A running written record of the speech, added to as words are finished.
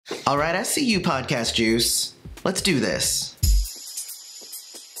All right, I see you, Podcast Juice. Let's do this.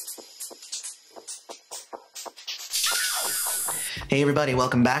 Hey everybody,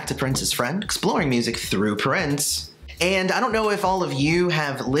 welcome back to Prince's Friend, exploring music through Prince. And I don't know if all of you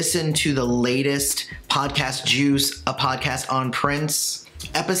have listened to the latest Podcast Juice, a podcast on Prince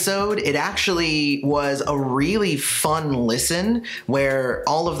episode. It actually was a really fun listen where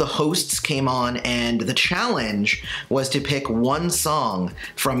all of the hosts came on and the challenge was to pick one song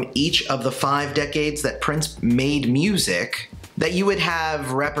from each of the 5 decades that Prince made music that you would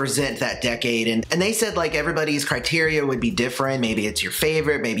have represent that decade. And they said like everybody's criteria would be different. Maybe it's your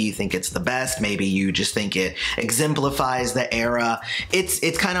favorite, maybe you think it's the best, maybe you just think it exemplifies the era.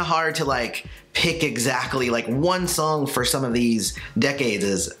 It's kind of hard to like pick exactly like one song for some of these decades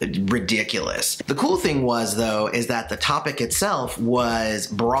is ridiculous. The cool thing was though is that the topic itself was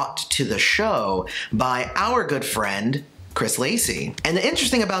brought to the show by our good friend Chris Lacey. And the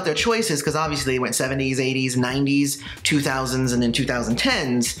interesting about their choices, because obviously they went 70s, 80s, 90s, 2000s, and then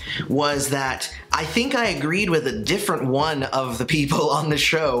 2010s, was that I think I agreed with a different one of the people on the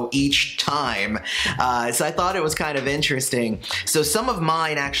show each time. So I thought it was kind of interesting. So some of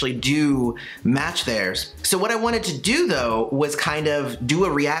mine actually do match theirs. So what I wanted to do though was kind of do a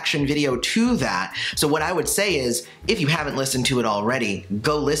reaction video to that. So what I would say is, if you haven't listened to it already,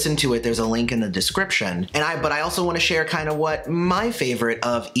 go listen to it. There's a link in the description. But I also want to share kind of what my favorite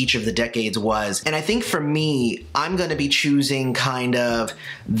of each of the decades was. And I think for me, I'm going to be choosing kind of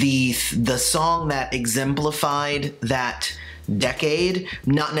the song that exemplified that decade,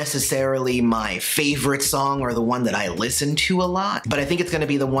 not necessarily my favorite song or the one that I listen to a lot, but I think it's going to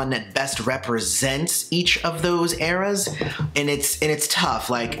be the one that best represents each of those eras. And it's tough.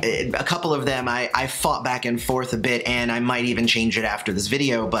 Like a couple of them I fought back and forth a bit, and I might even change it after this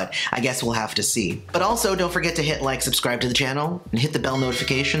video, but I guess we'll have to see. But also don't forget to hit like, subscribe to the channel, and hit the bell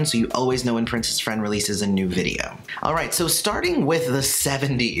notification so you always know when Prince's Friend releases a new video. All right, so starting with the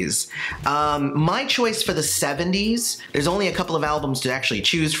 70s, my choice for the 70s, there's only a couple of albums to actually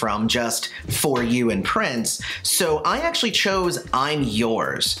choose from just for you and Prince. So I actually chose I'm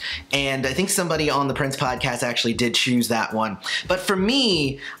Yours. And I think somebody on the Prince podcast actually did choose that one. But for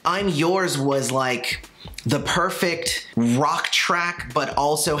me, I'm Yours was like the perfect rock track, but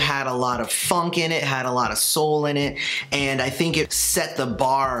also had a lot of funk in it, had a lot of soul in it, and I think it set the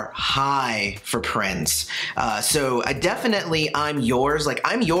bar high for Prince. So I definitely, I'm Yours. Like,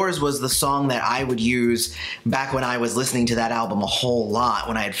 I'm Yours was the song that I would use back when I was listening to that album a whole lot,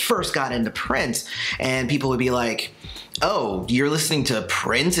 when I had first got into Prince, and people would be like, oh, you're listening to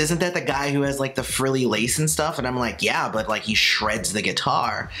Prince? Isn't that the guy who has like the frilly lace and stuff? And I'm like, yeah, but like he shreds the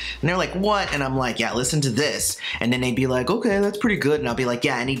guitar. And they're like, what? And I'm like, yeah, listen to this. And then they'd be like, okay, that's pretty good. And I'll be like,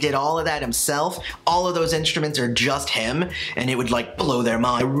 yeah, and he did all of that himself. All of those instruments are just him. And it would like blow their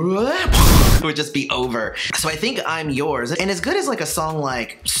mind. It would just be over. So I think I'm Yours. And as good as like a song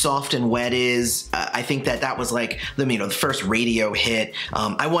like Soft and Wet is, I think that was like the first radio hit.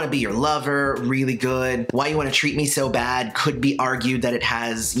 I Want to Be Your Lover, really good. Why You Want to Treat Me So Bad could be argued that it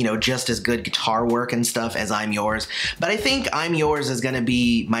has, just as good guitar work and stuff as I'm Yours. But I think I'm Yours is going to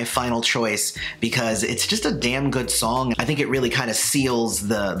be my final choice because it's just a damn good song. I think it really kind of seals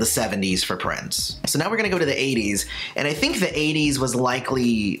the 70s for Prince. So now we're going to go to the 80s. And I think the 80s was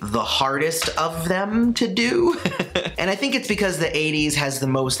likely the hardest of them to do. And I think it's because the 80s has the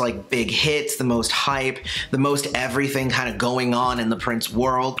most like big hits, the most hype, the most everything kind of going on in the Prince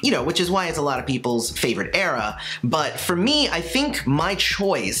world, which is why it's a lot of people's favorite era. But for me, I think my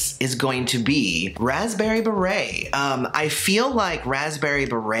choice is going to be Raspberry Beret. I feel like Raspberry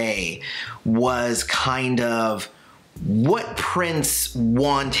Beret was kind of what Prince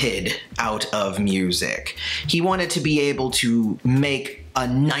wanted out of music. He wanted to be able to make a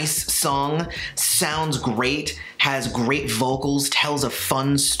nice song, sounds great, has great vocals, tells a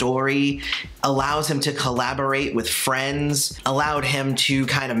fun story, allows him to collaborate with friends, allowed him to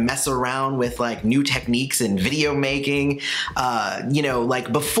kind of mess around with like new techniques in video making.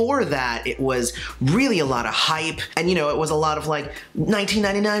 Like before that, it was really a lot of hype, and it was a lot of like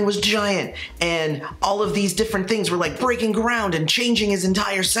 1999 was giant, and all of these different things were like breaking ground and changing his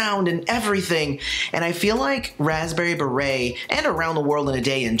entire sound and everything. And I feel like Raspberry Beret and Around the World in a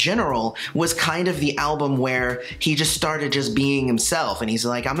Day in general was kind of the album where he just started just being himself, and he's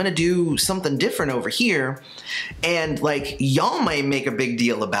like, I'm gonna do something different over here, and like y'all might make a big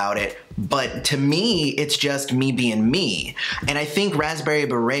deal about it, but to me it's just me being me. And I think Raspberry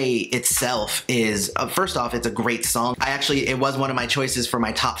Beret itself is first off, it's a great song. It was one of my choices for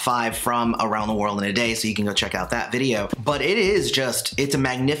my top 5 from Around the World in a Day, so you can go check out that video. But it's a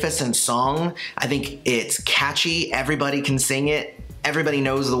magnificent song. I think it's catchy, everybody can sing it. Everybody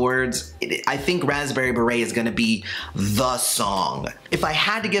knows the words. I think Raspberry Beret is gonna be the song. If I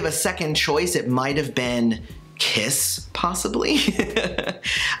had to give a second choice, it might have been Kiss, possibly.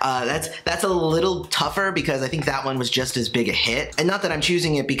 That's a little tougher because I think that one was just as big a hit. And not that I'm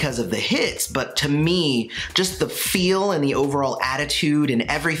choosing it because of the hits, but to me, just the feel and the overall attitude and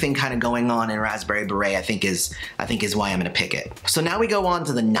everything kind of going on in Raspberry Beret, I think is why I'm gonna pick it. So now we go on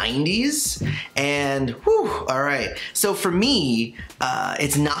to the 90s, and whew, all right. So for me,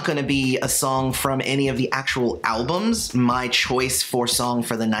 it's not gonna be a song from any of the actual albums. My choice for song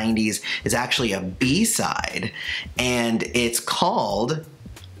for the 90s is actually a B-side. And it's called,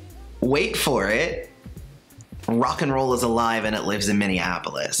 wait for it, Rock and Roll is Alive and It Lives in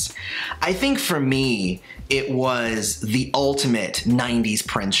Minneapolis. I think for me, it was the ultimate 90s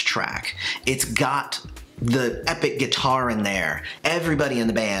Prince track. It's got the epic guitar in there. Everybody in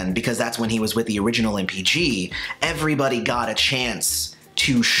the band, because that's when he was with the original MPG, everybody got a chance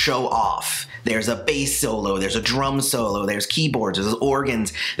to show off. There's a bass solo, there's a drum solo, there's keyboards, there's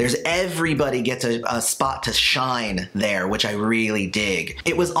organs, there's everybody gets a spot to shine there, which I really dig.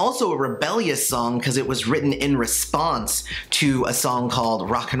 It was also a rebellious song because it was written in response to a song called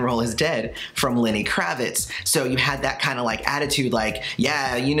Rock and Roll is Dead from Lenny Kravitz. So you had that kind of like attitude like,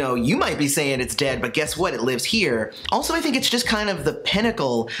 yeah, you know, you might be saying it's dead, but guess what? It lives here. Also, I think it's just kind of the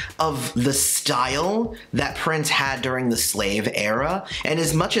pinnacle of the style that Prince had during the slave era. And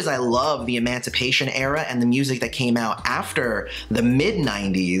as much as I love the Emancipation era and the music that came out after the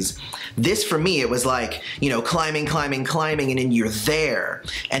mid-90s, this for me, it was like, you know, climbing, climbing, climbing, and then you're there.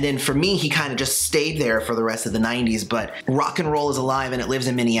 And then for me, he kind of just stayed there for the rest of the 90s, but Rock and Roll is Alive and It Lives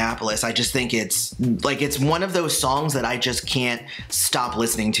in Minneapolis, I just think it's like, it's one of those songs that I just can't stop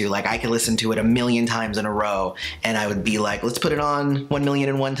listening to. Like I could listen to it a million times in a row and I would be like, let's put it on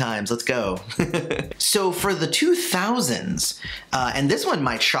 1,000,001 times, let's go. So for the 2000s, and this one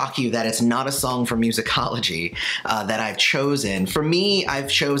might shock you that it's not a song from Musicology that I've chosen. For me, I've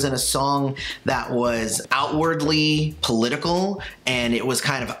chosen a song that was outwardly political and it was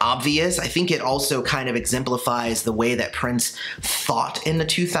kind of obvious. I think it also kind of exemplifies the way that Prince thought in the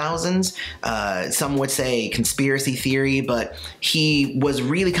 2000s. Some would say conspiracy theory, but he was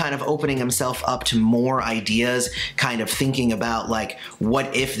really kind of opening himself up to more ideas, kind of thinking about like,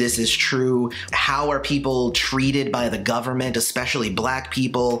 what if this is true? How are people treated by the government, especially Black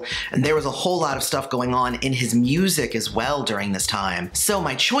people? And there was a whole lot of stuff going on in his music as well during this time. So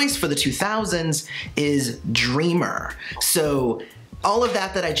my choice for the 2000s is Dreamer. So all of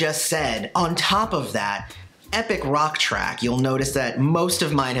that I just said, on top of that, epic rock track. You'll notice that most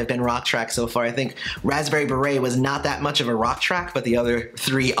of mine have been rock tracks so far. I think Raspberry Beret was not that much of a rock track, but the other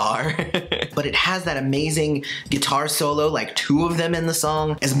three are. But it has that amazing guitar solo, like 2 of them in the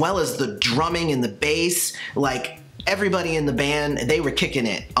song, as well as the drumming and the bass. Like, everybody in the band, they were kicking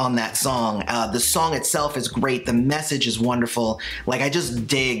it on that song. The song itself is great. The message is wonderful. Like, I just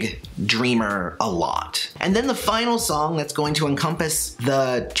dig Dreamer a lot. And then the final song that's going to encompass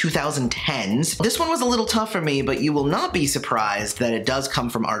the 2010s. This one was a little tough for me, but you will not be surprised that it does come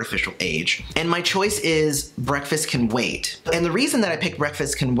from Artificial Age. And my choice is Breakfast Can Wait. And the reason that I picked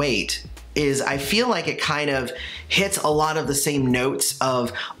Breakfast Can Wait is I feel like it kind of hits a lot of the same notes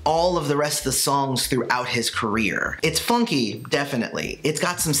of all of the rest of the songs throughout his career. It's funky, definitely. It's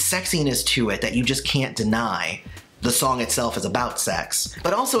got some sexiness to it that you just can't deny. The song itself is about sex.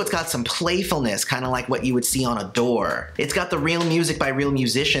 But also it's got some playfulness, kind of like what you would see on Adore. It's got the real music by real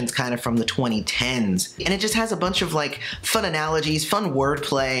musicians kind of from the 2010s. And it just has a bunch of like fun analogies, fun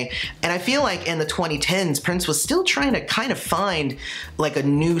wordplay. And I feel like in the 2010s, Prince was still trying to kind of find like a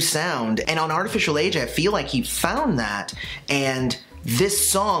new sound. And on Artificial Age, I feel like he found that, and this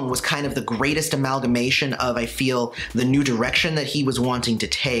song was kind of the greatest amalgamation of, I feel, the new direction that he was wanting to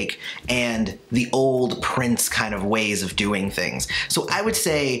take and the old Prince kind of ways of doing things. So I would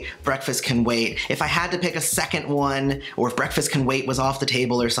say Breakfast Can Wait. If I had to pick a second one, or if Breakfast Can Wait was off the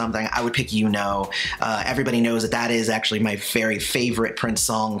table or something, I would pick You Know. Everybody knows that that is actually my very favorite Prince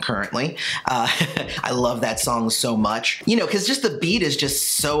song currently. I love that song so much. You know, because just the beat is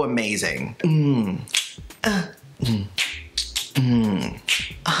just so amazing.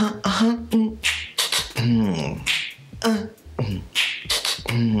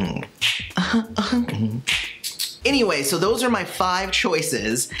 Anyway, so those are my 5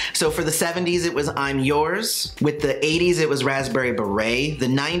 choices. So for the 70s, it was I'm Yours. With the 80s, it was Raspberry Beret. The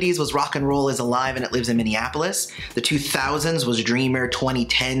 90s was Rock and Roll is Alive and It Lives in Minneapolis. The 2000s was Dreamer.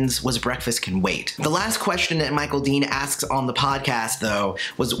 2010s was Breakfast Can Wait. The last question that Michael Dean asks on the podcast, though,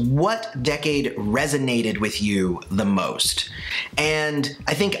 was what decade resonated with you the most? And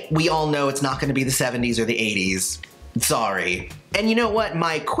I think we all know it's not going to be the 70s or the 80s. Sorry. And you know what?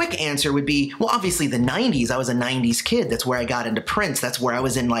 My quick answer would be, well, obviously the 90s. I was a 90s kid. That's where I got into Prince. That's where I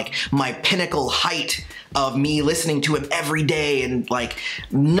was in like my pinnacle height of me listening to him every day and like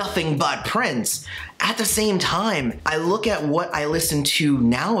nothing but Prince. At the same time, I look at what I listen to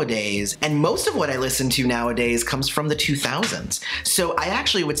nowadays, and most of what I listen to nowadays comes from the 2000s. So I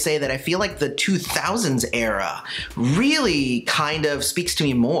actually would say that I feel like the 2000s era really kind of speaks to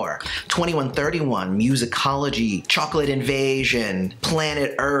me more. 2131, Musicology, Chocolate Invasion,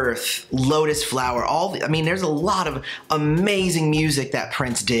 Planet Earth, Lotus Flower, I mean, there's a lot of amazing music that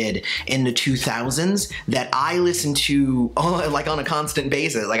Prince did in the 2000s that I listen to like on a constant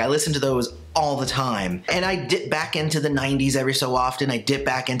basis. Like I listen to those all the time. And I dip back into the 90s every so often. I dip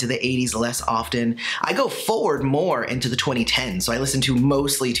back into the 80s less often. I go forward more into the 2010s. So I listen to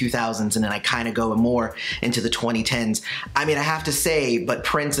mostly 2000s and then I kind of go more into the 2010s. I mean, I have to say, but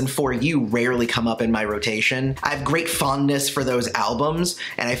Prince and For You rarely come up in my rotation. I have great fondness for those albums,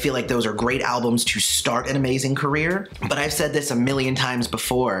 and I feel like those are great albums to start an amazing career. But I've said this a million times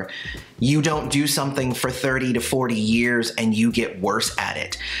before. You don't do something for 30 to 40 years and you get worse at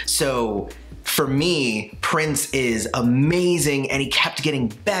it. So for me, Prince is amazing, and he kept getting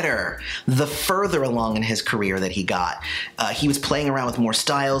better the further along in his career that he got. He was playing around with more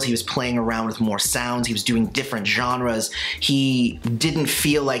styles, he was playing around with more sounds, he was doing different genres. He didn't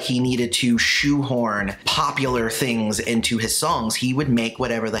feel like he needed to shoehorn popular things into his songs. He would make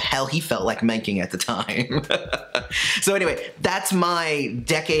whatever the hell he felt like making at the time. So anyway, that's my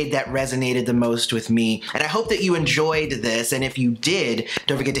decade that resonated the most with me, and I hope that you enjoyed this, and if you did,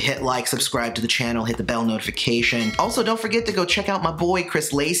 don't forget to hit like, subscribe to the channel, hit the bell notification. Also, don't forget to go check out my boy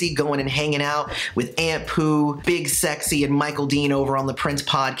Chris Lacey going and hanging out with Aunt Pooh, Big Sexy, and Michael Dean over on the Prince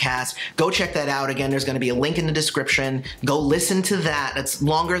podcast. Go check that out. Again, there's going to be a link in the description. Go listen to that. It's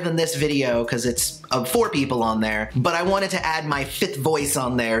longer than this video because it's 4 people on there, but I wanted to add my 5th voice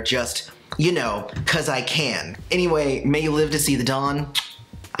on there just, you know, because I can. Anyway, may you live to see the dawn.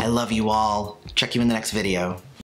 I love you all. Check you in the next video.